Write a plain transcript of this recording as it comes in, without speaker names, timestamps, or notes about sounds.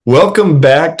Welcome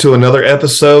back to another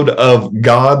episode of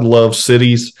God Loves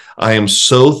Cities. I am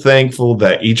so thankful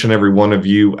that each and every one of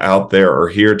you out there are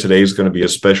here. Today is going to be a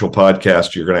special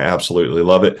podcast. You're going to absolutely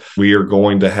love it. We are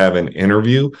going to have an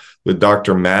interview with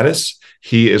Dr. Mattis.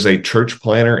 He is a church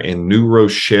planner in New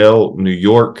Rochelle, New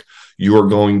York. You are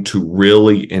going to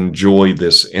really enjoy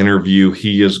this interview.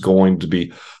 He is going to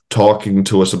be talking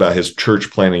to us about his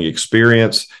church planning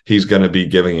experience. He's going to be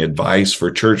giving advice for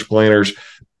church planners.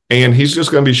 And he's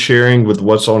just going to be sharing with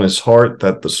what's on his heart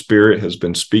that the Spirit has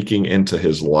been speaking into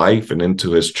his life and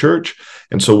into his church.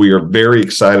 And so we are very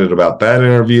excited about that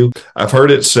interview. I've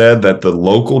heard it said that the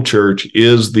local church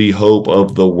is the hope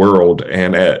of the world.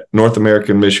 And at North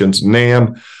American Missions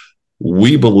NAM,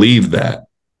 we believe that.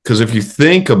 Because if you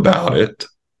think about it,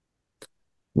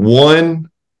 one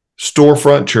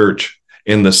storefront church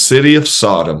in the city of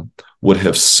Sodom would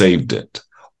have saved it.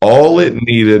 All it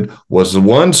needed was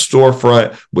one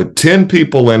storefront with 10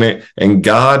 people in it, and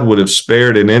God would have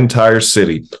spared an entire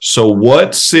city. So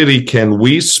what city can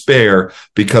we spare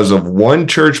because of one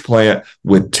church plant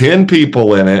with 10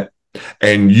 people in it?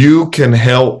 And you can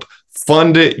help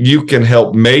fund it. You can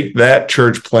help make that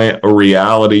church plant a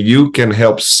reality. You can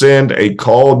help send a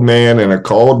called man and a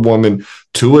called woman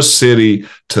to a city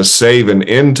to save an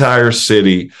entire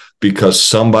city because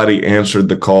somebody answered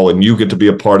the call, and you get to be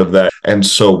a part of that. And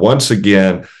so once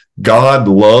again, God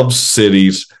loves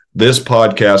cities. This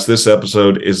podcast, this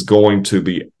episode is going to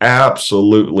be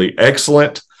absolutely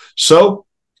excellent. So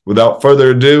without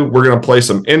further ado, we're going to play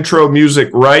some intro music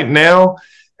right now.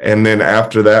 And then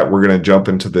after that, we're going to jump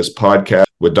into this podcast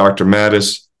with Dr.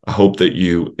 Mattis. I hope that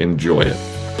you enjoy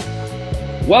it.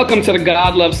 Welcome to the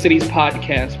God Loves Cities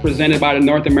podcast, presented by the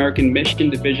North American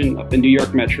Mission Division of the New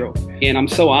York Metro. And I'm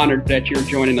so honored that you're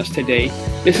joining us today.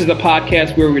 This is a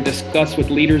podcast where we discuss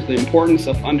with leaders the importance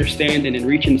of understanding and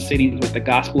reaching cities with the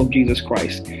gospel of Jesus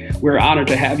Christ. We're honored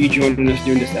to have you joining us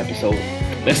during this episode.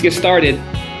 Let's get started.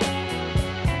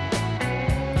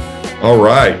 All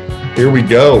right, here we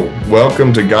go.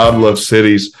 Welcome to God Loves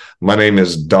Cities. My name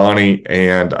is Donnie,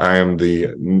 and I am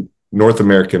the North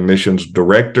American Missions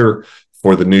Director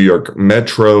for the New York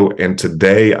Metro. And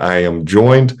today I am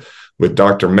joined with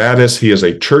Dr. Mattis. He is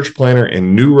a church planner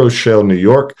in New Rochelle, New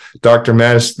York. Dr.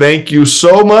 Mattis, thank you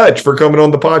so much for coming on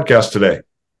the podcast today.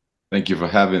 Thank you for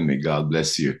having me. God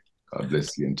bless you. God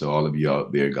bless you. And to all of you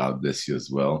out there, God bless you as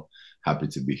well. Happy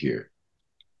to be here.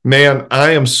 Man,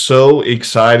 I am so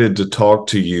excited to talk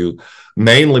to you,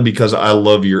 mainly because I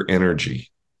love your energy.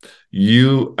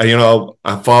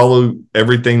 I follow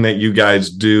everything that you guys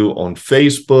do on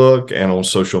Facebook and on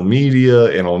social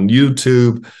media and on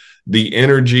YouTube. The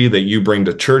energy that you bring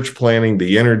to church planning,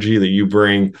 the energy that you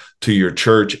bring to your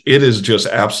church, it is just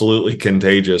absolutely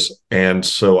contagious. And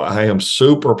so I am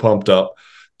super pumped up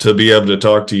to be able to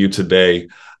talk to you today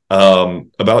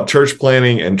about church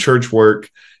planning and church work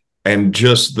and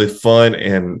just the fun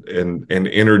and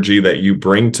energy that you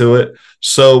bring to it.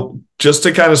 So just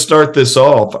to kind of start this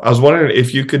off, I was wondering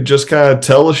if you could just kind of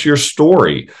tell us your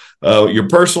story, your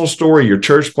personal story, your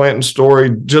church planting story,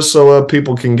 just so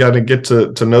people can kind of get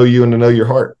to know you and to know your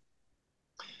heart.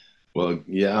 Well,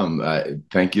 yeah,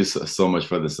 thank you so much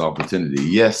for this opportunity.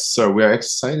 Yes, sir, we're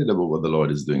excited about what the Lord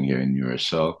is doing here in New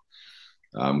Rochelle.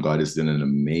 God is doing an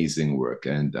amazing work,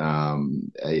 and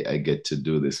I get to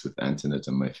do this with Antoinette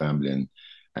and my family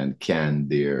and Ken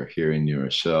there here in New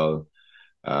Rochelle,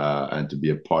 and to be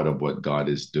a part of what God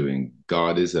is doing.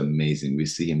 God is amazing. We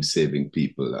see Him saving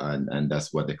people, and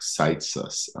that's what excites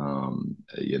us.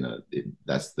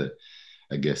 That's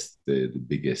I guess the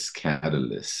biggest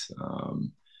catalyst.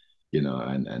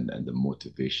 And the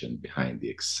motivation behind the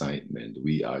excitement.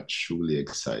 We are truly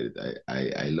excited.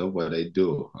 I love what I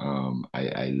do.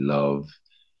 I love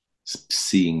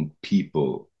seeing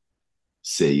people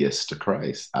say yes to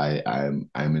Christ. I'm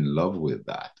in love with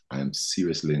that. I'm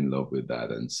seriously in love with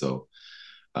that. And so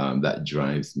that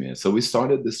drives me. So we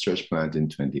started this church plant in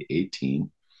 2018.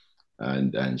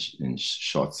 And in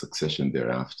short succession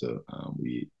thereafter,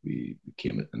 we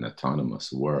became an autonomous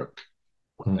work.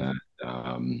 And,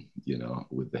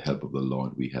 with the help of the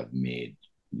Lord, we have made,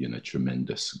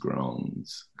 tremendous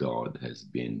grounds. God has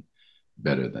been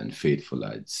better than faithful,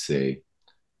 I'd say.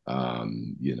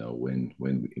 When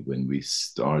we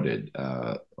started,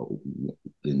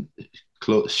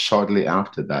 shortly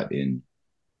after that,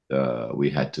 we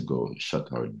had to go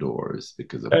shut our doors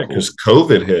because of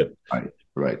COVID hit.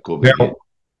 Right. COVID hit.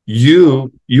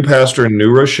 You pastor in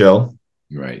New Rochelle.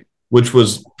 Right. Which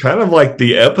was kind of like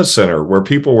the epicenter where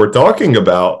people were talking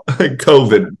about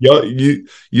COVID.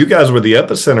 You guys were the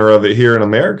epicenter of it here in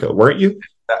America, weren't you?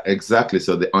 Exactly.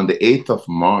 So on the 8th of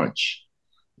March,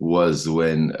 was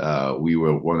when we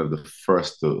were one of the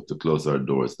first to close our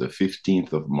doors. The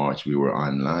 15th of March, we were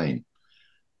online.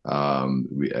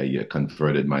 I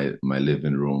converted my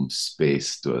living room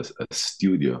space to a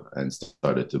studio and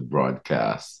started to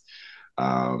broadcast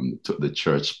to the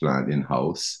church plant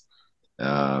in-house,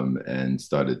 and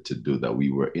started to do that. We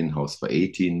were in-house for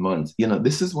 18 months.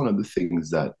 This is one of the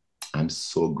things that I'm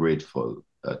so grateful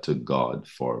to God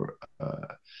for,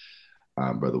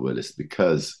 Brother Willis,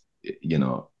 because,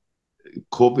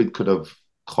 COVID could have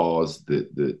caused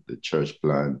the church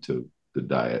plant to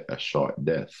die a short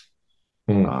death.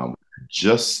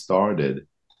 Just started,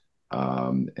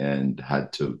 and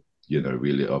had to,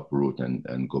 really uproot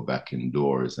and go back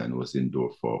indoors, and was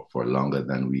indoor for longer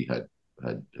than we had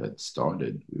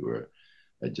started.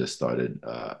 I just started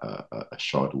a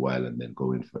short while and then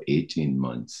going for 18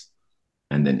 months.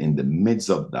 And then in the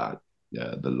midst of that,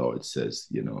 the Lord says,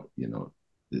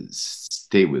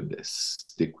 stay with this,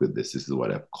 stick with this. This is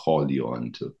what I've called you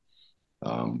on to.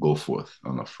 Go forth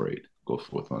unafraid. Go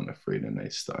forth unafraid.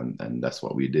 And that's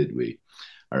what we did.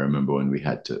 I remember when we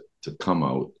had to come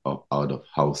out of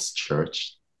house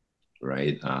church,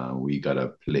 right? We got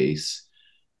a place,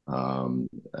 and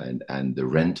the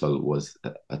rental was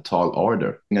a tall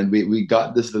order, and we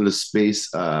got this little space,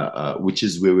 which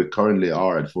is where we currently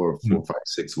are at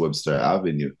 456 Webster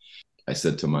Avenue. I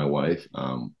said to my wife,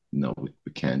 no,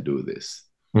 we can't do this.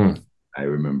 I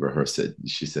remember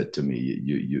she said to me,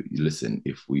 you listen,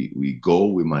 if we go,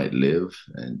 we might live,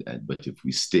 but if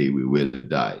we stay, we will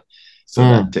die. So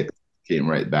that text came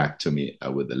right back to me,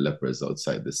 with the lepers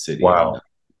outside the city. Wow.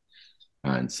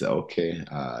 And so, okay,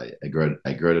 I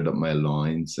girded up my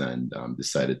loins and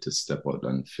decided to step out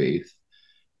on faith.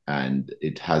 And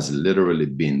it has literally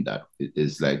been that. It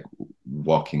is like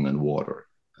walking on water,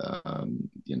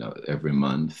 every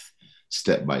month,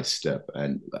 step by step.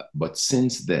 But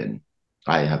since then,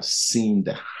 I have seen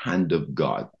the hand of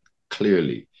God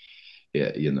clearly.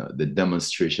 The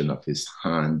demonstration of his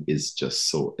hand is just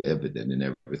so evident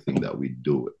in everything that we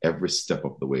do. Every step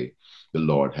of the way, the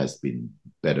Lord has been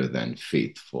better than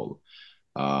faithful.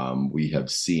 We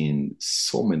have seen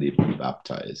so many people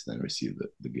baptized and receive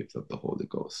the gift of the Holy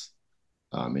Ghost.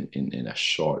 In a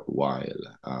short while,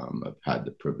 I've had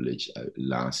the privilege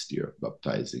last year of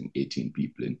baptizing 18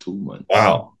 people in 2 months.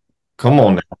 Wow. Come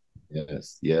on now.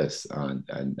 Yes. And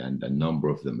a number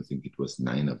of them, I think it was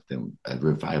 9 of them, a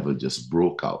revival just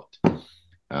broke out.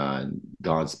 And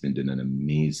God's been doing an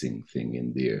amazing thing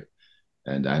in there.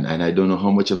 And I don't know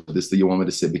how much of this do you want me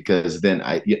to say, because then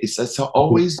it's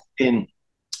always been,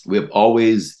 we've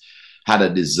always had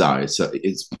a desire. So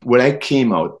it's when I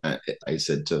came out, I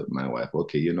said to my wife,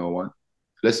 okay, you know what?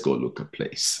 Let's go look a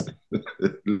place.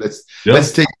 Let's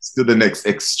take this to the next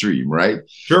extreme, right?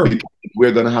 Sure. Because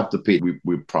we're gonna have to pay.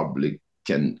 We probably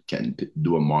can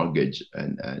do a mortgage,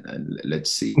 and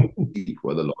let's see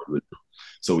what the Lord will do.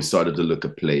 So we started to look a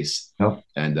place,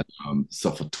 and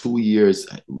so for 2 years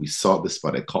we saw this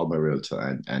spot. I called my realtor,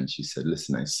 and she said,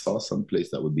 "Listen, I saw some place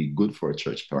that would be good for a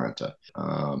church planter."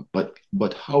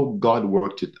 But how God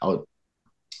worked it out,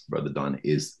 Brother Don,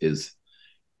 is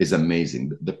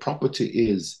amazing. The property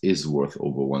is worth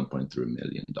over $1.3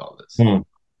 million.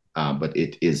 But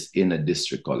it is in a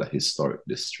district called a historic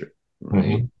district,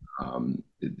 right?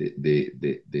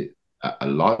 A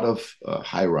lot of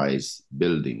high-rise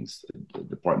buildings,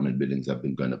 apartment buildings, have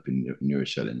been going up in New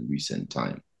Rochelle in recent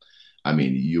time. I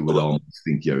mean, you would almost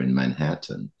think you're in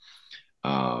Manhattan.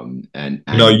 And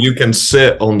you can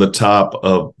sit on the top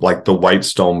of like the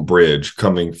Whitestone Bridge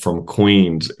coming from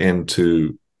Queens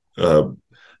into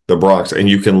the Bronx, and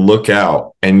you can look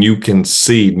out and you can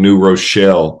see New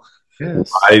Rochelle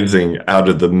rising out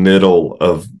of the middle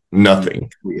of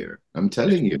nothing. I'm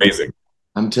telling you, amazing.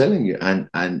 I'm telling you, and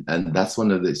that's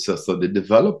one of the so the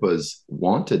developers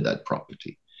wanted that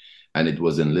property, and it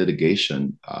was in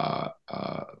litigation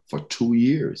for 2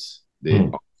 years.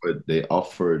 They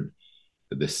offered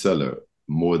the seller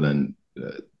more than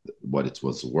what it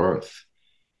was worth,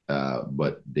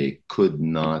 but they could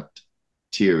not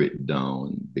tear it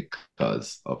down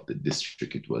because of the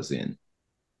district it was in.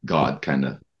 God kind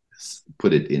of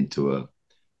put it into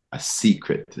a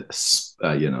secret,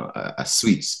 a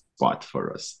sweet spot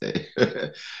for us.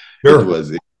 Sure. It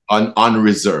was on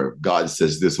reserve. God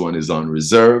says this one is on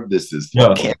reserve. This is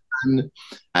for Ken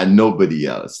and nobody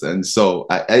else. And so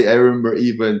I remember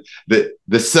even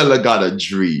the seller got a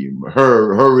dream.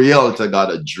 Her realtor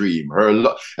got a dream.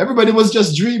 Everybody was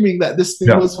just dreaming that this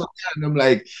thing was for Ken. And I'm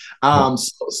like,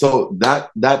 so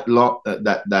that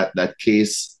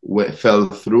case fell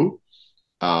through.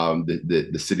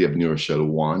 The city of New Rochelle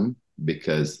won.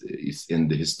 because it's in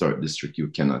the historic district. You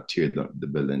cannot tear down the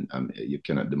building. You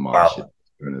cannot demolish it Wow.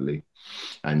 internally.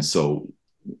 And so,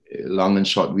 long and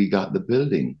short, we got the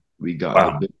building. We got the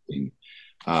Wow. building.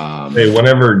 Hey,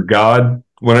 whenever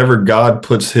God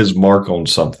puts his mark on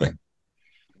something,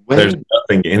 there's When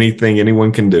nothing, anything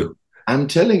anyone can do. I'm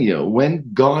telling you,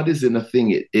 when God is in a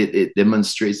thing, it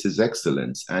demonstrates His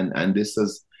excellence, and this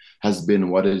has been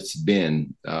what it's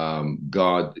been.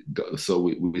 So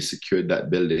we secured that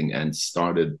building and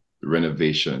started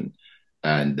renovation,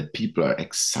 and the people are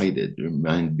excited.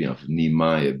 Remind me of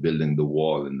Nehemiah building the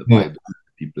wall in the Hmm. Bible.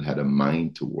 People had a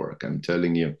mind to work. I'm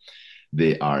telling you,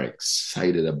 they are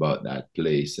excited about that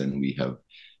place, and we have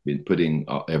been putting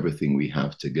everything we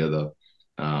have together.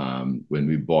 When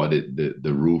we bought it,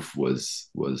 the roof was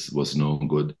no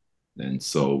good, and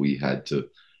so we had to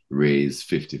raise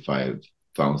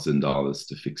 $55,000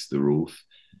 to fix the roof.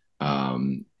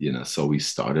 So we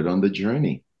started on the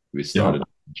journey. We Yeah. started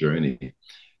the journey,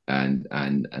 and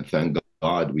thank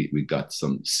God we got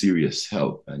some serious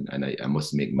help. And I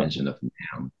must make mention of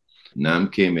Nam. Nam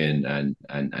came in and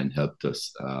helped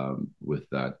us with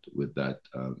the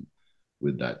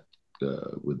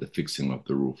fixing of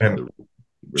the roof of And the roof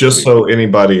just renovation. so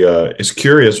anybody is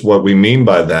curious what we mean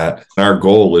by that, our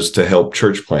goal is to help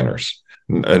church planners.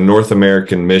 North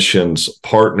American Missions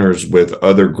partners with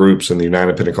other groups in the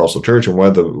United Pentecostal Church, and one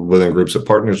of the within groups it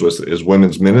partners with is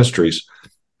women's ministries.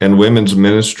 And women's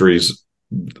ministries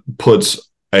puts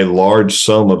a large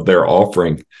sum of their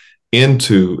offering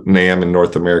into NAM and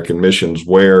North American Missions,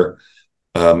 where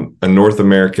a North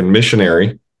American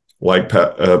missionary like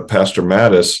Pastor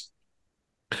Mattis,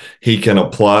 he can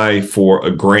apply for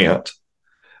a grant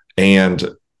and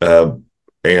uh,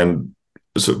 and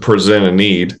present a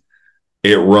need.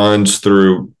 It runs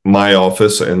through my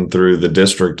office and through the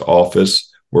district office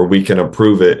where we can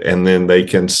approve it, and then they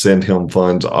can send him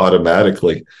funds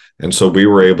automatically. And so we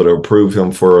were able to approve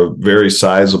him for a very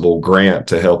sizable grant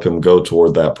to help him go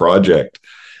toward that project.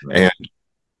 Right.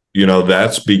 And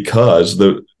that's because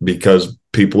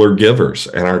people are givers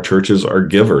and our churches are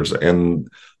givers. And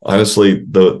honestly,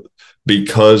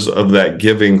 because of that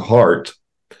giving heart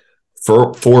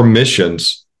for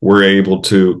missions, we're able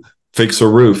to fix a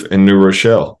roof in New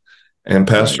Rochelle. And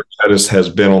Pastor Mattis has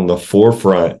been on the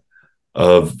forefront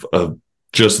of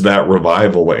just that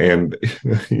revival. And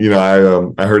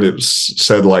I heard it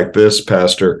said like this,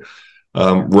 Pastor.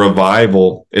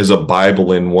 Revival is a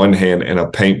Bible in one hand and a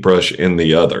paintbrush in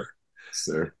the other.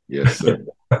 Sir. Yes, sir.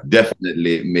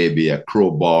 Definitely, maybe a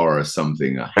crowbar or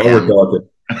something, a Now we're hammer, talking.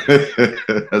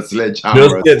 a sledgehammer,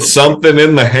 Just get something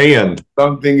in the hand.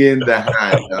 something in the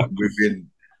hand.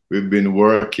 We've been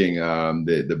working.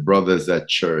 The brothers at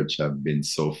church have been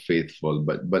so faithful,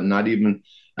 but not even.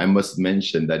 I must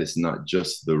mention that it's not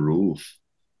just the roof,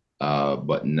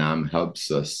 but NAM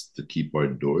helps us to keep our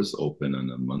doors open on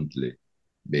a monthly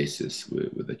basis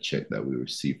with a check that we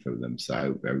receive from them. So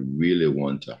I really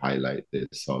want to highlight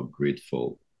this, how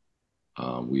grateful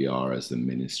we are as a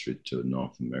ministry to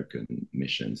North American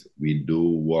missions. We do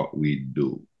what we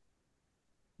do.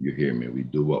 You hear me? We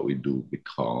do what we do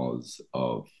because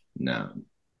of NAM.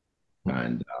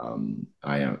 And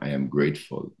I am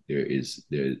grateful. That's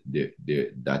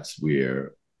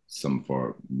where some of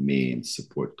our main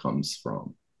support comes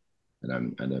from. And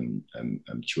I'm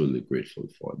truly grateful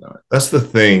for that. That's the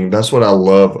thing. That's what I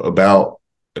love about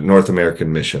North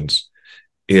American missions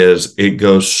is it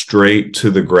goes straight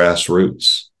to the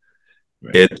grassroots.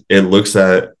 Right. It looks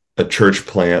at a church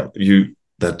plant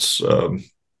that's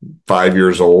 5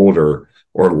 years old or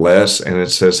less, and it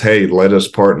says, "Hey, let us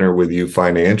partner with you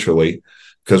financially,"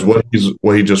 because what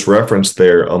he just referenced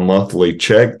there, a monthly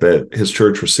check that his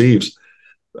church receives,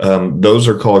 those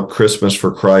are called Christmas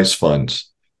for Christ funds,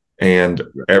 and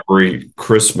every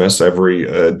Christmas, every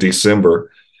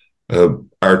December,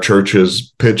 our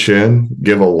churches pitch in,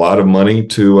 give a lot of money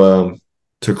to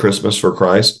Christmas for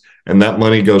Christ, and that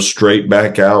money goes straight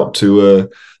back out to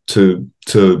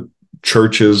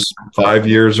churches 5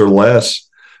 years or less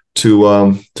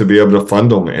to be able to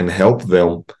fund them and help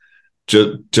them.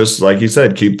 Just like you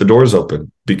said, keep the doors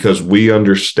open, because we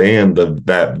understand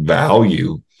that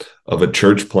value of a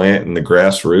church plant in the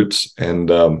grassroots, and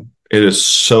it is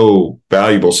so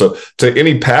valuable. So to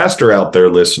any pastor out there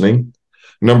listening,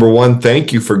 number one,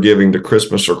 thank you for giving to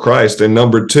Christmas for Christ. And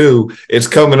number two, it's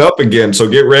coming up again. So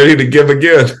get ready to give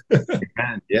again.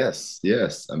 Yes,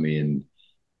 yes. I mean,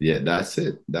 yeah, that's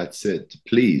it. That's it.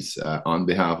 Please, on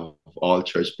behalf of all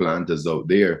church planters out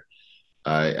there,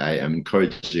 I am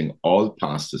encouraging all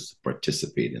pastors to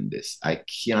participate in this. I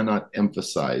cannot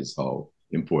emphasize how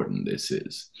important this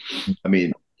is. I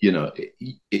mean,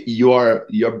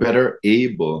 you're better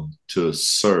able to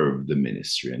serve the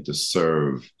ministry and to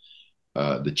serve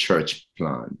the church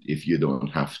plant if you don't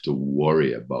have to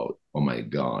worry about, oh my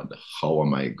God, how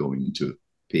am I going to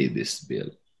pay this bill?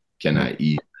 Can I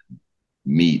even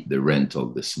meet the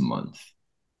rental this month?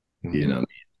 You know,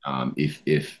 if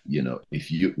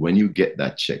you when you get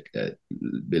that check,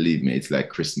 believe me, it's like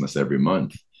Christmas every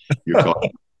month. You're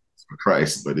calling for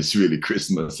Christ, but it's really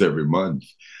Christmas every month.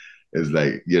 It's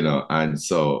like, and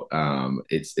so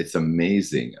it's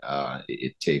amazing.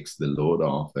 It takes the load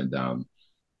off, and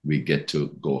we get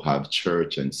to go have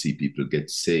church and see people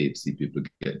get saved, see people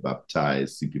get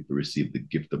baptized, see people receive the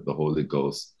gift of the Holy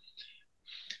Ghost.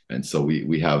 And so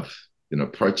we have,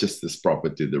 purchased this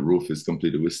property. The roof is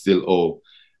completed. We still owe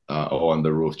on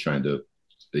the roof, trying to,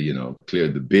 clear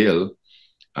the bill.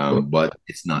 But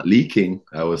it's not leaking.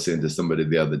 I was saying to somebody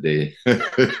the other day.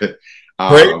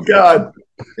 Praise God.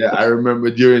 Yeah, I remember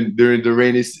during the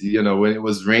rainy, when it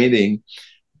was raining,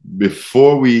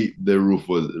 before the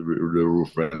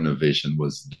roof renovation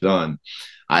was done,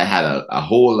 I had a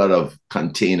whole lot of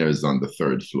containers on the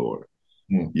third floor,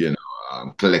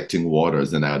 collecting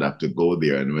waters, and I'd have to go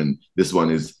there. And when this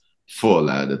one is full,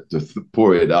 I had to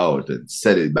pour it out and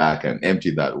set it back and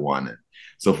empty that one, and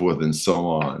so forth and so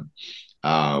on.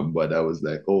 But I was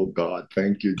like, oh God,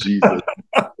 thank you, Jesus.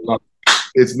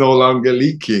 It's no longer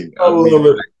leaking. I love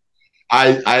it.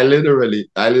 I literally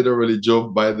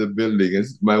drove by the building, and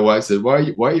my wife said,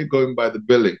 why are you going by the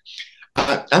building?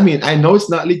 I mean, I know it's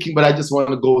not leaking, but I just want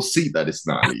to go see that it's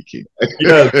not leaking.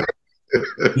 Yes.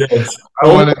 Yes.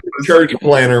 Only a church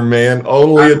planner, man.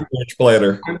 Only a church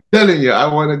planner. I'm telling you, I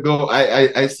want to go.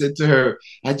 I said to her,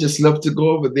 I just love to go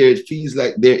over there. It feels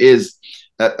like there is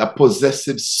a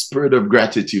possessive spirit of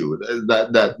gratitude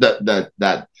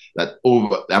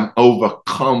I'm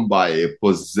overcome by a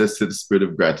possessive spirit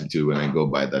of gratitude when I go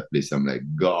by that place. I'm like,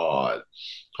 God,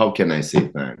 how can I say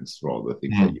thanks for all the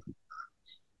things that you do?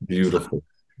 Beautiful.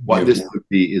 What this would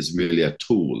be is really a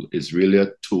tool. It's really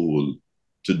a tool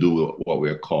to do what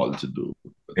we're called to do.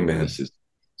 Amen. This is a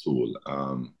tool.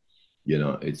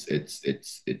 It's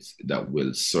that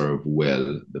will serve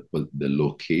well. The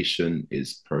location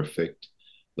is perfect.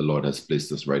 The Lord has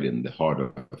placed us right in the heart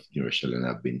of New Rochelle, and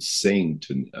I've been saying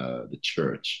to the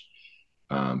church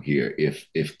here,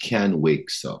 if Cannes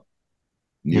wakes up,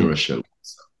 New Rochelle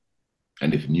wakes up,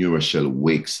 and if New Rochelle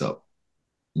wakes up,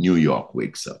 New York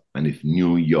wakes up, and if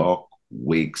New York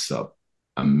wakes up,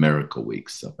 America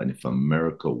wakes up, and if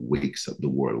America wakes up, the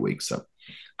world wakes up.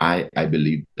 I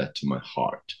believe that to my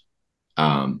heart.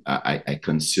 I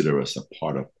consider us a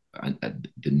part of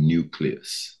the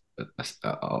nucleus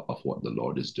of what the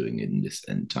Lord is doing in this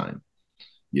end time.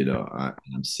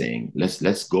 I'm saying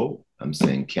let's go. I'm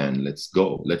saying, let's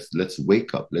go. Let's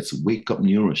wake up. Let's wake up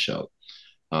New Rochelle.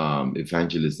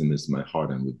 Evangelism is my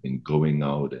heart, and we've been going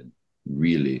out and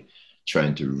really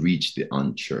trying to reach the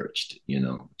unchurched.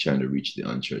 Trying to reach the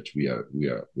unchurched. We are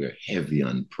heavy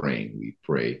on praying. We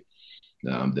pray.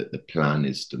 That the plan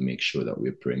is to make sure that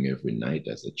we're praying every night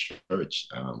as a church.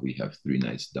 We have 3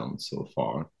 nights down so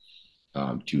far.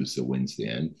 Tuesday, Wednesday,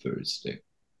 and Thursday,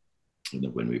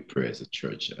 when we pray as a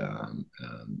church,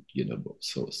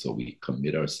 so we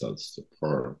commit ourselves to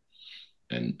prayer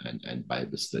and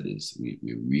Bible studies. We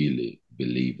really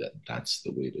believe that that's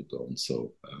the way to go. And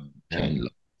so Ken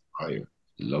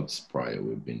loves prayer.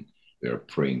 We're a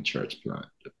praying church plant,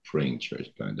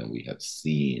 and we have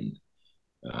seen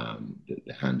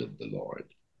the hand of the Lord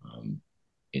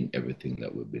in everything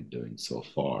that we've been doing so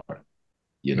far.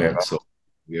 So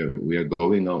we are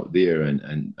going out there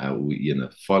and we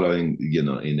following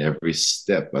in every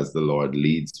step as the Lord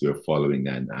leads. We're following,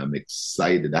 and I'm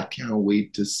excited. I can't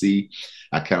wait to see.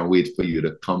 I can't wait for you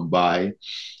to come by.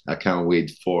 I can't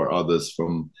wait for others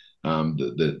from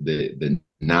the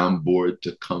NAM board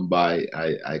to come by.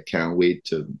 I can't wait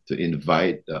to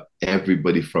invite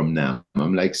everybody from NAM.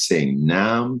 I'm like saying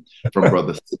NAM from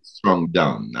Brother Strong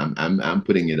down. I'm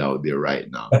putting it out there right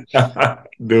now.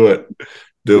 Do it.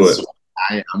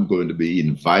 I am going to be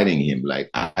inviting him. Like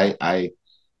I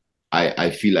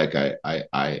feel like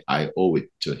I owe it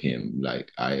to him.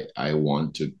 Like I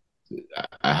want to.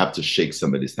 I have to shake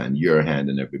somebody's hand, your hand,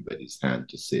 and everybody's hand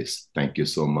to say thank you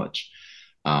so much.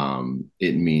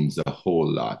 It means a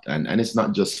whole lot, and it's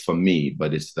not just for me,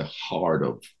 but it's the heart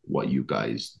of what you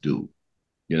guys do.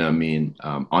 You know what I mean?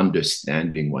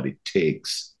 Understanding what it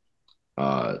takes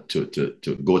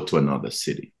to go to another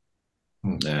city.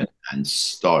 And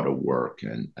start a work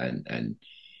and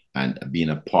being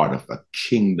a part of a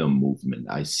kingdom movement.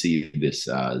 I see this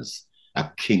as a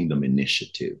kingdom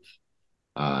initiative.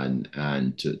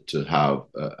 and to have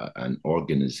an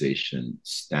organization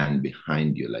stand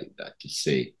behind you like that, to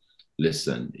say,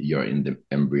 listen, you're in the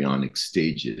embryonic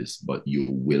stages, but you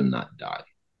will not die.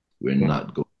 We're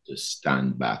not going to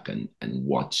stand back and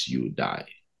watch you die.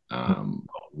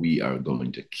 We are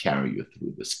going to carry you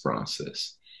through this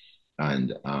process.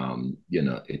 And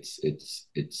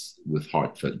it's with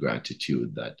heartfelt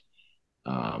gratitude that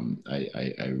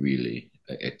I really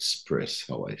express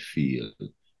how I feel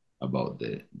about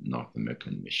the North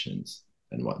American missions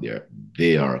and what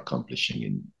they are accomplishing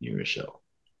in New Rochelle.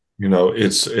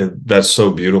 That's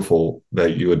so beautiful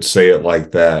that you would say it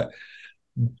like that,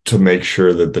 to make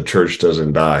sure that the church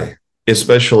doesn't die,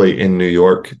 especially in New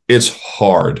York. It's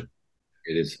hard,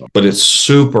 It is hard. but it's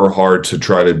super hard to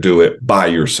try to do it by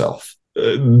yourself.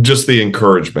 Just the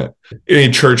encouragement.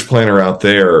 Any church planner out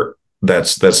there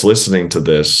that's listening to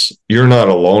this, you're not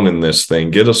alone in this thing.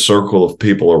 Get a circle of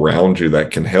people around you that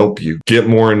can help you. Get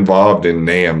more involved in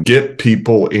NAM. Get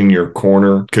people in your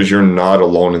corner, because you're not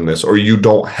alone in this, or you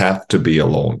don't have to be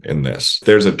alone in this. If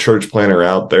there's a church planner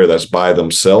out there that's by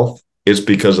themselves, it's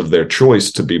because of their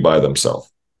choice to be by themselves,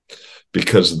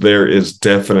 because there is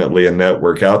definitely a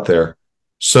network out there.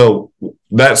 So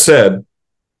that said,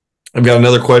 I've got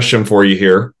another question for you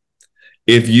here.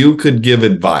 If you could give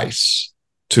advice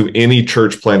to any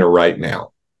church planner right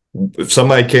now, if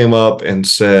somebody came up and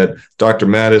said, Dr.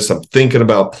 Mattis, I'm thinking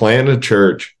about planting a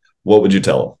church, what would you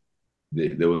tell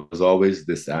them? There was always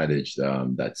this adage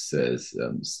that says,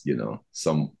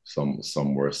 some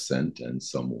were sent and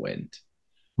some went.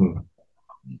 them?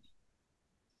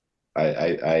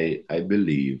 I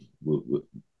believe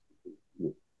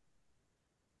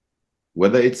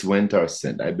whether it's went or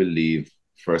sent, I believe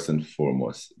first and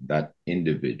foremost that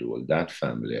individual, that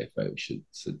family, if I should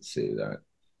say that,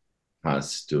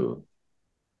 has to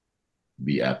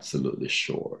be absolutely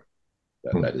sure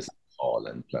that that is the call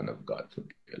and plan of God for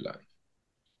your life.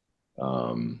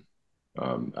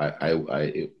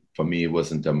 For me, it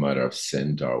wasn't a matter of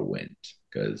sent or went,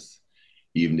 because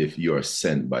even if you are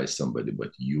sent by somebody,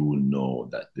 but you know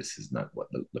that this is not what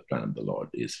the plan of the Lord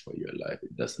is for your life,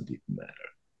 it doesn't even matter.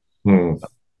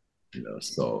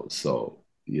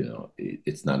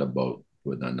 It's not about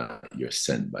whether or not you're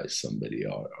sent by somebody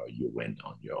or you went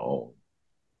on your own.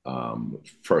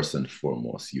 First and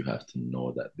foremost, you have to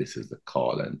know that this is the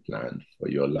call and plan for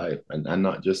your life, and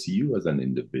not just you as an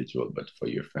individual, but for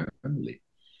your family.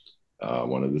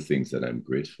 One of the things that I'm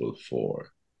grateful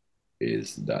for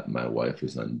is that my wife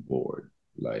is on board.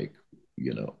 Like,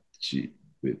 she's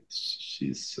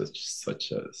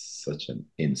such an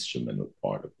instrumental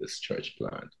part of this church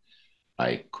plant.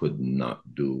 I could not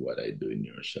do what I do in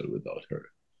New Rochelle without her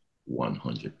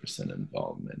 100%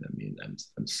 involvement. I mean,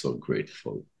 I'm so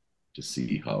grateful to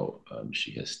see how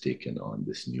she has taken on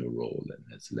this new role and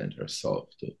has lent herself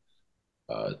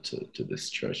to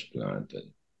this church plant,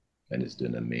 and is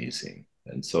doing amazing.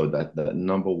 And so that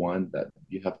number one, that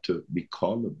you have to be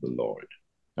called of the Lord,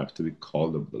 have to be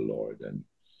called of the Lord, and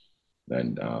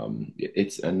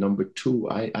number two,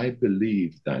 I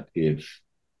believe that if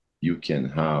you can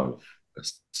have a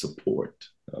support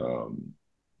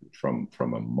from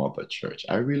a mother church,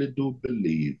 I really do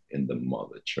believe in the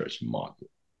mother church model.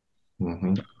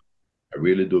 Mm-hmm. I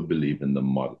really do believe in the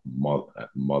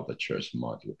mother church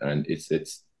model, and it's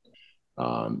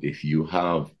if you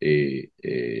have a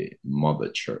mother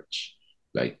church,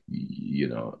 like,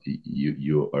 you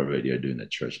already are doing a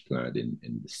church plant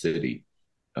in the city.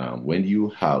 When you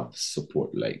have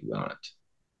support like that,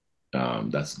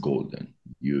 that's golden.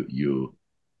 You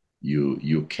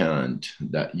can't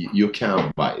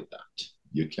buy that.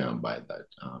 You can't buy that.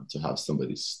 To have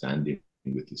somebody standing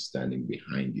with you, standing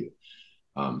behind you,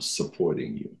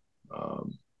 supporting you,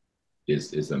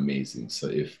 is amazing. So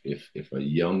if a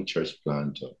young church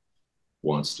planter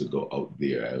wants to go out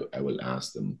there, I will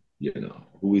ask them,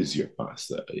 who is your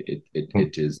pastor?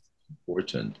 It is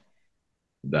important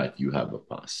that you have a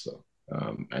pastor,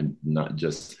 and not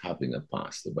just having a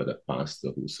pastor, but a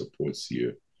pastor who supports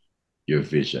your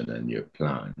vision and your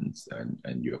plans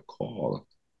and your call,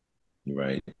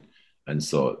 right? And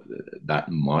so that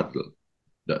model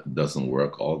that doesn't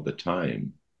work all the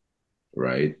time,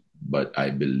 right? But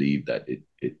I believe that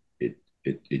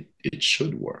it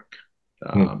should work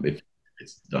if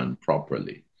it's done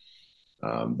properly.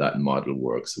 That model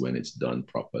works when it's done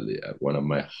properly. One of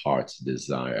my heart's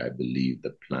desire, I believe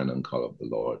the plan and call of the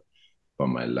Lord for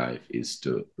my life is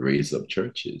to raise up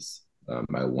churches.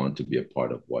 I want to be a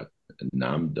part of what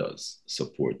NAM does,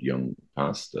 support young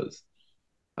pastors.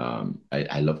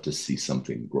 I love to see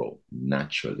something grow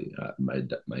naturally.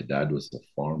 My dad was a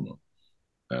farmer,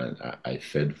 and I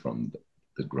fed from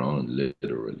the ground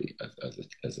literally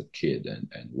as a kid,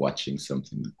 and watching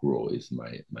something grow is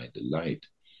my delight.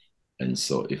 And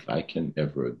so if I can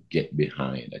ever get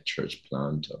behind a church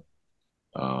planter,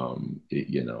 it's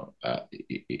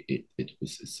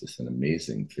an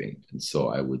amazing thing. And so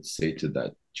I would say to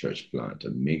that church planter,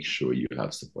 make sure you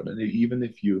have support. And even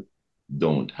if you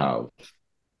don't have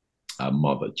a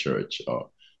mother church,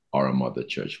 or a mother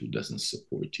church who doesn't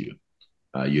support you,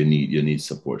 you need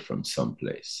support from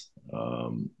someplace.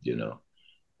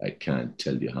 I can't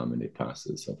tell you how many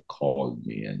pastors have called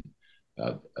me and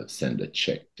have sent a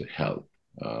check to help.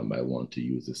 I want to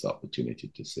use this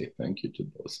opportunity to say thank you to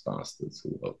those pastors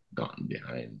who have gotten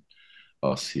behind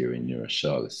us here in New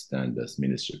Rochelle, stand as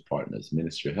ministry partners,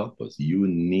 ministry helpers. You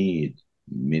need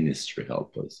ministry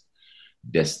helpers,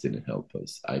 destiny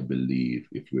helpers. I believe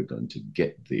if we're going to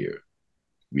get there,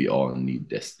 we all need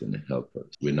destiny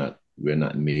helpers. We're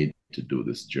not made to do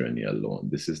this journey alone.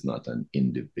 This is not an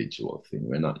individual thing.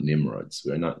 We're not Nimrods.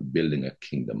 We're not building a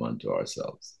kingdom unto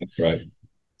ourselves. That's right.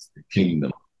 It's the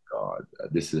kingdom of God.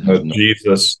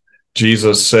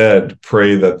 Jesus said,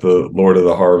 "Pray that the Lord of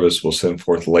the harvest will send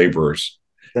forth laborers."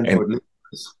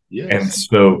 Yes.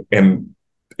 And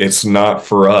it's not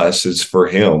for us; it's for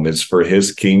Him. It's for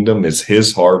His kingdom. It's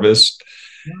His harvest.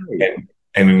 Right.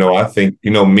 And I think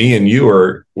me and you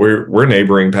we're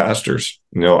neighboring pastors.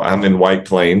 I'm in White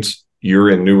Plains. You're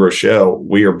in New Rochelle.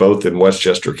 We are both in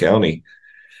Westchester County.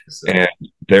 Yes, and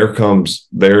there comes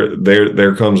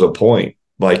a point,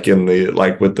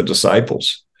 like with the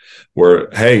disciples, where,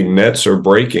 hey, nets are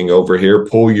breaking over here.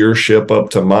 Pull your ship up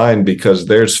to mine, because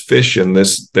there's fish in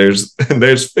this. There's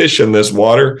fish in this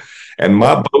water, and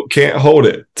my boat can't hold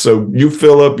it. So you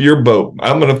fill up your boat.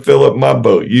 I'm going to fill up my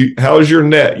boat. How's your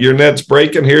net? Your net's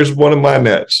breaking. Here's one of my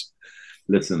nets.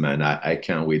 Listen, man, I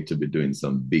can't wait to be doing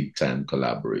some big time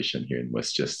collaboration here in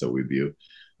Westchester with you.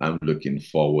 I'm looking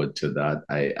forward to that.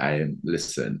 I'm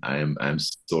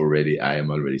so ready. I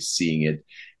am already seeing it.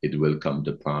 It will come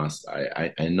to pass.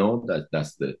 I know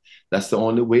that's the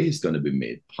only way it's going to be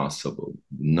made possible.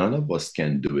 None of us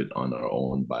can do it on our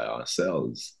own by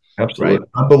ourselves. Absolutely. Right?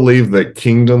 I believe that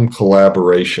kingdom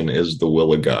collaboration is the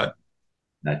will of God.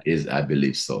 That is, I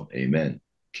believe so. Amen.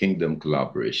 Kingdom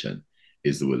collaboration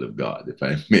is the will of God, if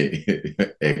I may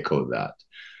echo that.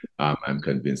 I'm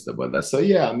convinced about that. So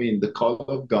yeah, I mean, the call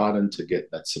of God, and to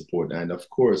get that support. And of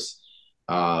course,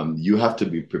 you have to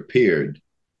be prepared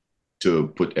to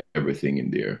put everything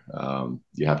in there.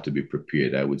 You have to be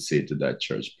prepared. I would say to that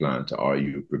church planter, are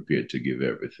you prepared to give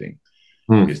everything?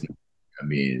 Because I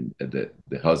mean, the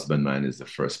husbandman is the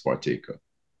first partaker.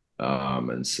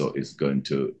 And so it's going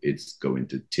to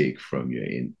take from you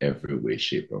in every way,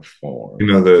 shape, or form.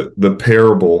 The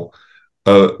parable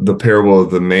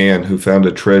of the man who found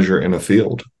a treasure in a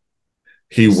field.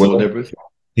 He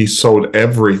sold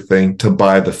everything to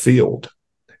buy the field.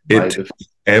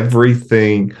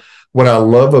 Everything. What I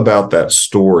love about that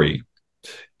story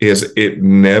is it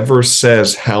never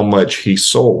says how much he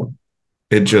sold.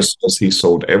 It just says he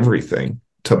sold everything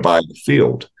to buy the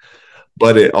field.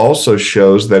 But it also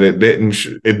shows that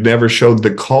it never showed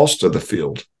the cost of the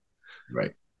field.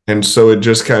 Right. And so it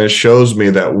just kind of shows me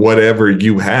that whatever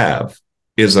you have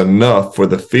is enough for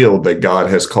the field that God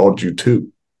has called you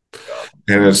to.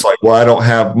 And it's like, well, I don't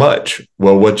have much.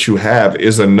 Well, what you have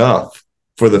is enough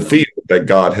for the field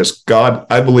that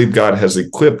I believe God has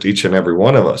equipped each and every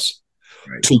one of us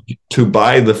to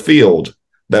buy the field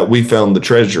that we found the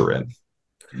treasure in.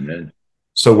 Amen.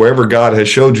 So wherever God has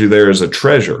showed you there is a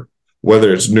treasure,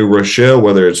 whether it's New Rochelle,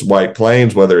 whether it's White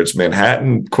Plains, whether it's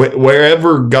Manhattan,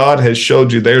 wherever God has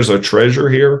showed you there's a treasure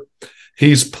here,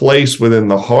 He's placed within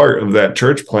the heart of that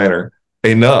church planter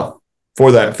enough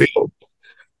for that field.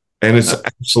 And it's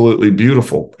absolutely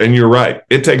beautiful. And you're right.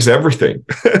 It takes everything.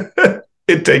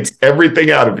 It takes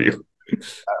everything out of you.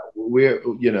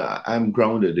 I'm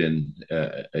grounded in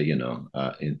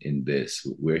this.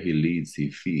 Where He leads, He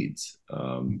feeds.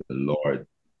 The Lord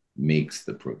makes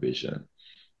the provision.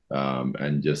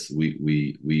 And just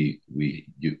we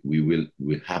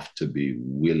have to be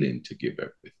willing to give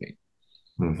everything.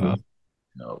 Mm-hmm.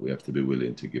 We have to be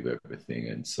willing to give everything.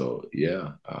 And so,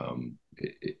 yeah,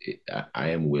 I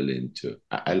am willing to.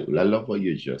 I love what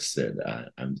you just said.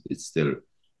 It's still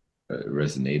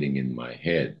resonating in my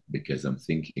head, because I'm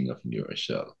thinking of New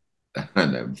Rochelle,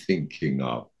 and I'm thinking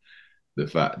of the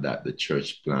fact that the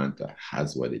church planter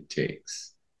has what it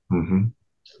takes to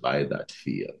buy that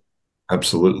field.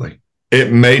 Absolutely.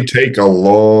 It may take a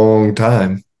long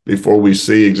time before we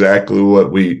see exactly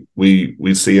what we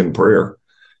see in prayer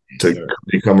to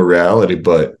become a reality.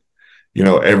 But,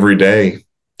 every day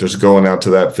just going out to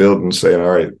that field and saying,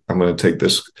 all right, I'm going to take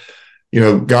this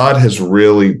God has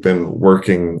really been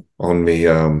working on me,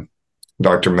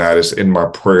 Dr. Mattis, in my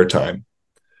prayer time,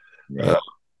 uh, Right.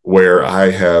 where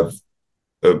I have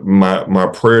my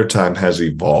prayer time has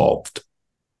evolved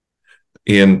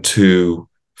into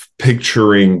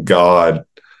picturing God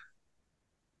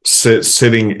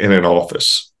sitting in an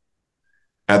office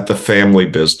at the family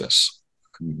business.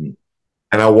 Mm-hmm.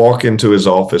 And I walk into his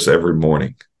office every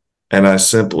morning and I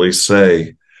simply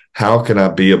say, how can I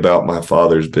be about my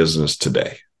father's business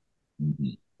today? Mm-hmm.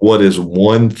 What is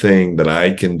one thing that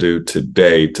I can do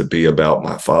today to be about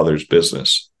my father's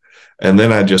business? And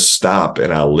then I just stop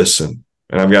and I listen.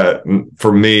 And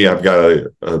for me, I've got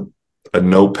a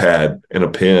notepad and a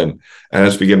pen, and I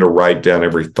just begin to write down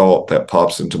every thought that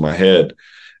pops into my head.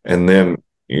 And then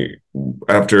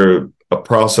after a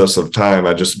process of time,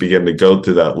 I just begin to go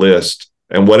through that list,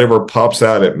 and whatever pops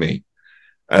out at me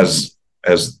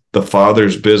Mm-hmm. as the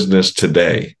father's business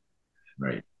today,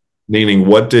 Right. meaning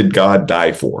what did God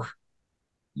die for?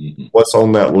 Mm-hmm. What's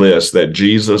on that list that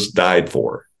Jesus died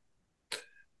for?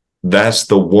 That's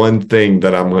the one thing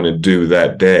that I'm going to do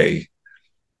that day.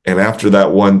 And after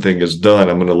that one thing is done,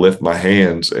 I'm going to lift my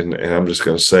hands and I'm just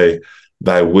going to say,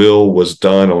 Thy will was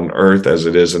done on earth as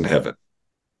it is in heaven.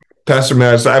 Pastor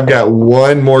Mattis, I've got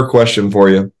one more question for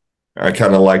you. I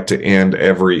kind of like to end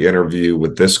every interview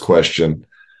with this question.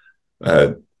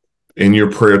 Uh, in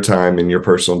your prayer time, in your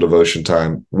personal devotion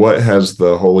time, what has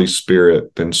the Holy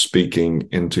Spirit been speaking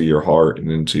into your heart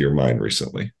and into your mind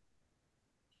recently?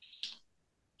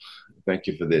 Thank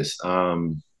you for this.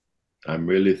 I'm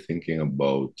really thinking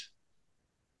about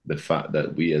the fact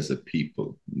that we as a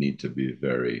people need to be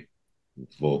very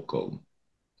vocal,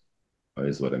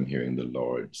 is what I'm hearing the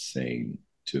Lord saying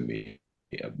to me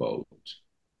about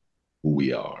who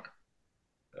we are.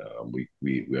 We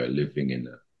are living in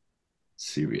a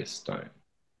serious time.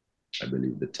 I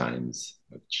believe the times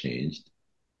have changed,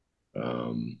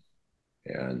 um,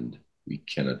 and we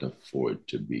cannot afford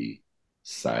to be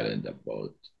silent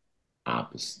about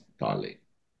apostolic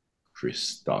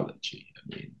Christology.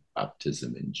 I mean,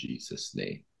 baptism in Jesus'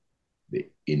 name, the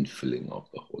infilling of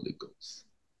the Holy Ghost,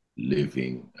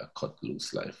 living a cut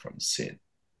loose life from sin.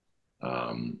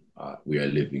 We are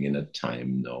living in a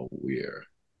time now where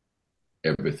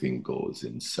everything goes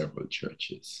in several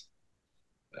churches.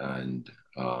 And,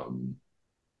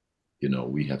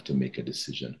 we have to make a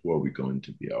decision. Who are we going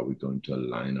to be? Are we going to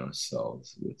align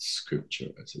ourselves with scripture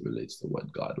as it relates to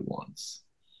what God wants?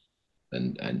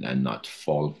 And not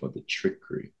fall for the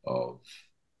trickery of,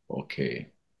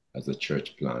 okay, as a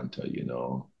church planter,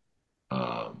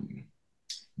 um,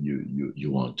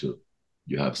 you want to,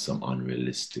 you have some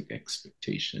unrealistic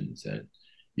expectations, and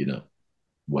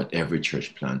what every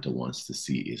church planter wants to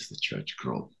see is the church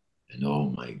grow. And oh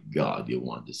my God, you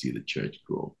want to see the church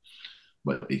grow,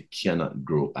 but it cannot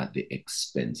grow at the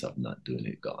expense of not doing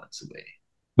it God's way.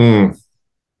 Hmm.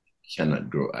 Cannot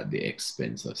grow at the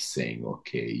expense of saying,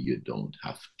 okay, you don't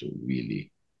have to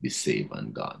really be saved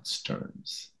on God's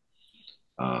terms.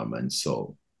 And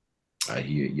so I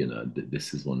hear,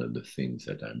 this is one of the things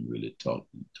that I'm really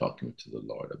talking to the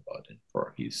Lord about. And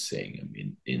for He's saying, I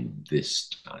mean, in this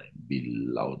time, be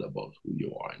loud about who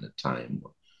you are in a time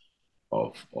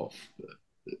of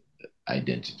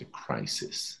identity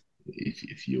crisis,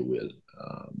 if you will.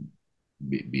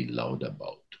 Be loud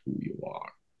about who you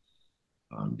are.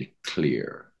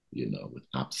 Declare, with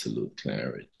absolute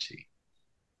clarity,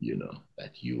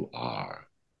 that you are.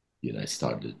 I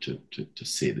started to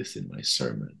say this in my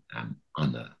sermon. I'm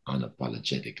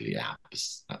unapologetically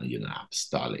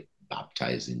apostolic,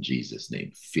 baptized in Jesus'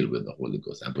 name, filled with the Holy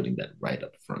Ghost. I'm putting that right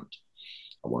up front.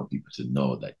 I want people to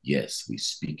know that, yes, we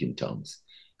speak in tongues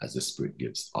as the Spirit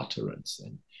gives utterance.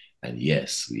 And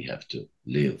yes, we have to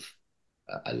live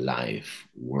a life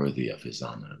worthy of His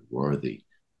honor, worthy,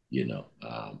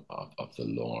 of the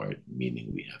Lord,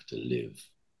 meaning we have to live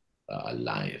a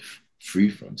life free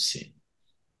from sin.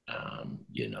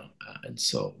 And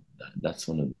so that's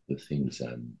one of the things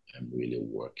I'm really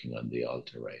working on the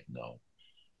altar right now,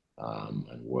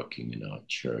 and working in our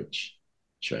church,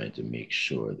 trying to make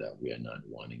sure that we are not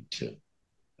wanting to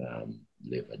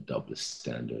live a double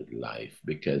standard life,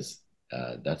 because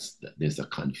there's a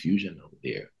confusion out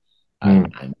there. Hmm.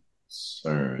 I'm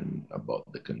concerned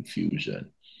about the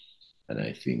confusion, and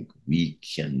I think we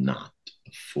cannot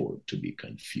afford to be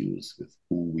confused with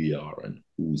who we are and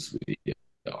whose we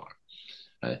are.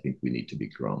 And I think we need to be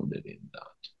grounded in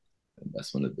that. And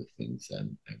that's one of the things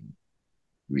I'm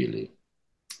really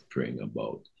praying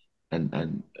about.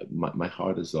 And my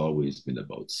heart has always been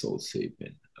about soul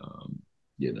saving.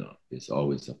 It's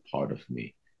always a part of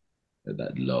me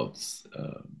that loves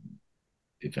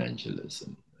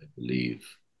evangelism. I believe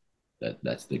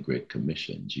That's the Great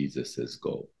Commission. Jesus says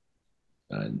go.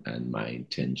 And my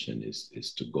intention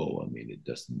is to go. I mean,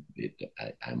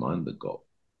 I'm on the go.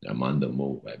 I'm on the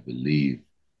move. I believe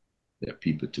there are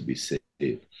people to be saved.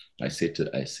 I say to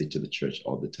the church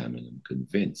all the time, and I'm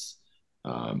convinced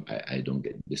I don't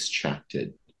get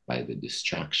distracted by the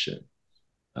distraction.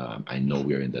 I know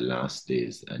we're in the last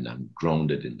days, and I'm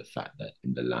grounded in the fact that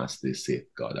in the last days, saith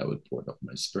God, I will pour out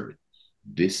my spirit.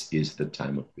 This is the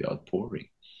time of the outpouring.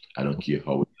 I don't care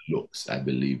how it looks. I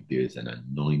believe there's an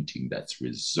anointing that's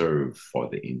reserved for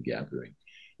the ingathering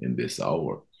in this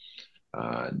hour,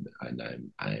 and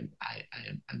I'm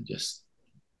just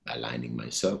aligning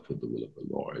myself with the will of the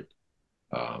Lord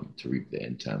to reap the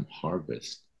end time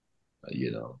harvest.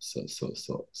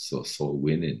 So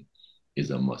winning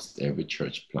is a must. Every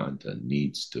church planter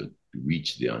needs to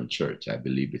reach the unchurched. I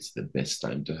believe it's the best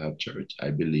time to have church.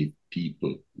 I believe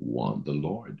people want the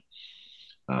Lord.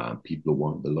 People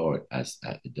want the Lord.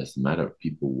 It doesn't matter.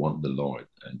 People want the Lord,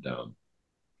 and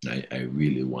I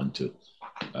really want to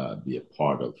be a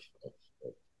part of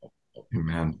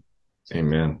Amen.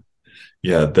 Amen.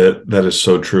 Yeah, that is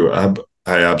so true. I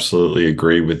absolutely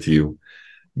agree with you.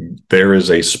 There is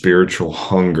a spiritual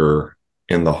hunger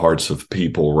in the hearts of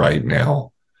people right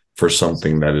now for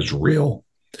something that is real.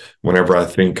 Whenever I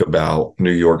think about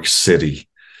New York City,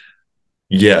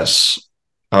 yes,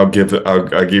 I'll give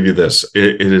you this.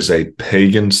 It is a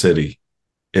pagan city.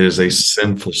 It is a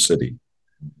sinful city.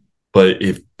 But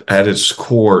if at its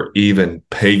core, even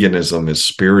paganism is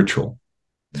spiritual.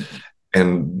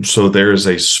 And so there is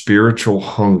a spiritual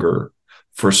hunger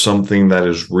for something that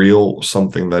is real,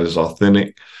 something that is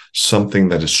authentic, something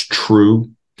that is true.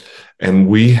 And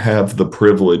we have the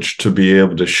privilege to be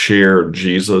able to share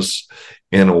Jesus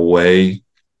in a way.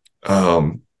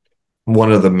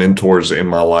 One of the mentors in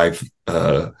my life,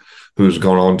 who's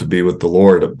gone on to be with the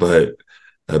Lord, but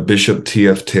Bishop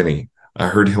T.F. Tenney, I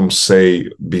heard him say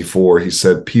before, he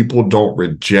said, people don't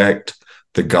reject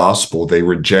the gospel, they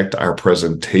reject our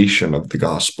presentation of the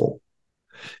gospel.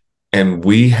 And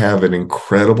we have an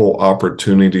incredible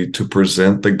opportunity to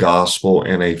present the gospel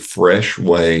in a fresh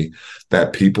way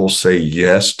that people say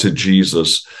yes to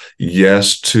Jesus,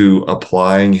 yes to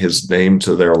applying his name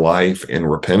to their life in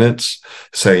repentance,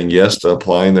 saying yes to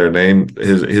applying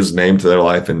his name to their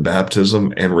life in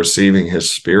baptism and receiving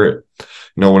his spirit.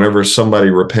 Whenever somebody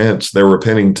repents, they're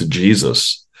repenting to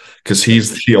Jesus because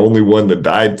he's the only one that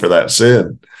died for that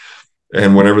sin.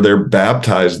 And whenever they're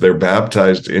baptized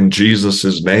in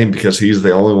Jesus's name because he's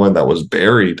the only one that was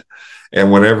buried.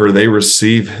 And whenever they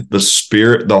receive the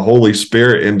Spirit, the Holy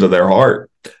Spirit into their heart,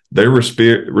 they're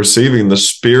receiving the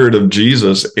Spirit of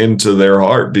Jesus into their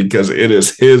heart because it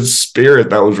is his Spirit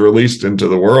that was released into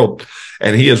the world.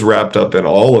 And he is wrapped up in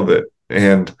all of it.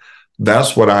 And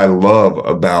that's what I love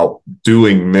about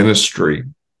doing ministry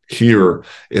here,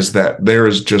 is that there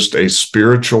is just a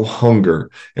spiritual hunger.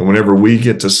 And whenever we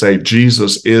get to say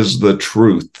Jesus is the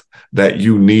truth that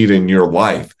you need in your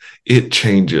life, it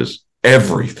changes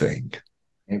everything.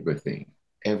 Everything.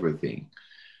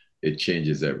 It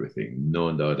changes everything.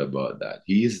 No doubt about that.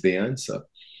 He is the answer.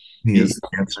 He is the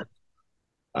answer.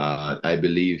 I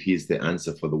believe he's the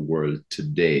answer for the world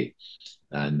today.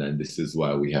 And this is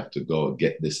why we have to go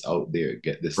get this out there.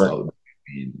 Get this out there.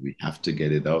 We have to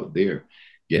get it out there.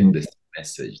 Get this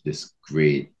message, this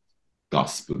great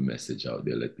gospel message out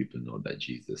there. Let people know that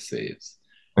Jesus saves.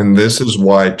 And this is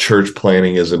why church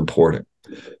planning is important.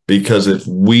 Because if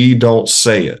we don't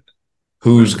say it,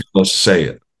 who's going to say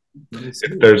it?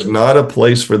 If there's not a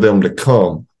place for them to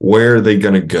come, where are they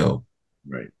going to go?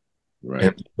 Right.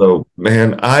 And so,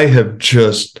 man,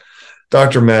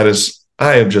 Dr. Mattis,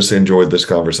 I have just enjoyed this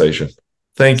conversation.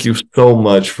 Thank you so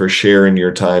much for sharing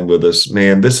your time with us,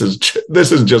 man. This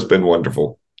has just been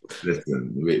wonderful.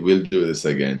 Listen, we'll do this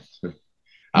again.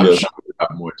 I'm sure we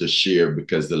have more to share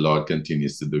because the Lord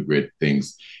continues to do great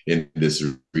things in this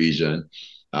region.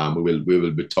 We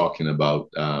will be talking about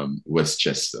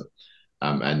Westchester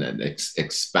and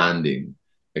expanding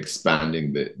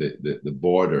the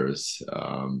borders.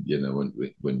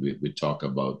 When we talk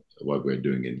about what we're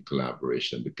doing in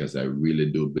collaboration, because I really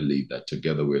do believe that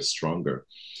together we're stronger,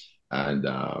 and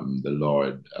the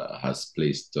Lord has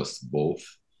placed us both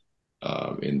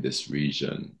in this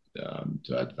region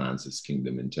to advance his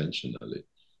kingdom intentionally.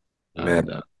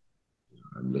 And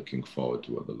I'm looking forward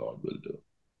to what the Lord will do.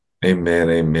 Amen.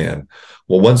 Amen.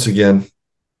 Well, once again,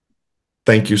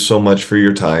 thank you so much for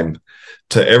your time.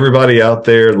 To everybody out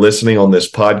there listening on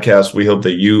this podcast, we hope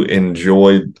that you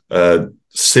enjoyed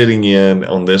sitting in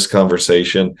on this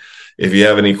conversation. If you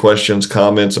have any questions,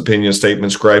 comments, opinions,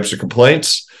 statements, gripes, or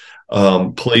complaints,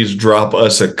 Please drop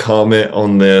us a comment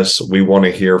on this. We want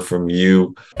to hear from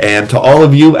you. And to all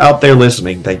of you out there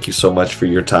listening, thank you so much for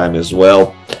your time as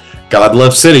well. God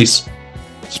loves cities.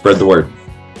 Spread the word.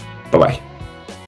 Bye-bye.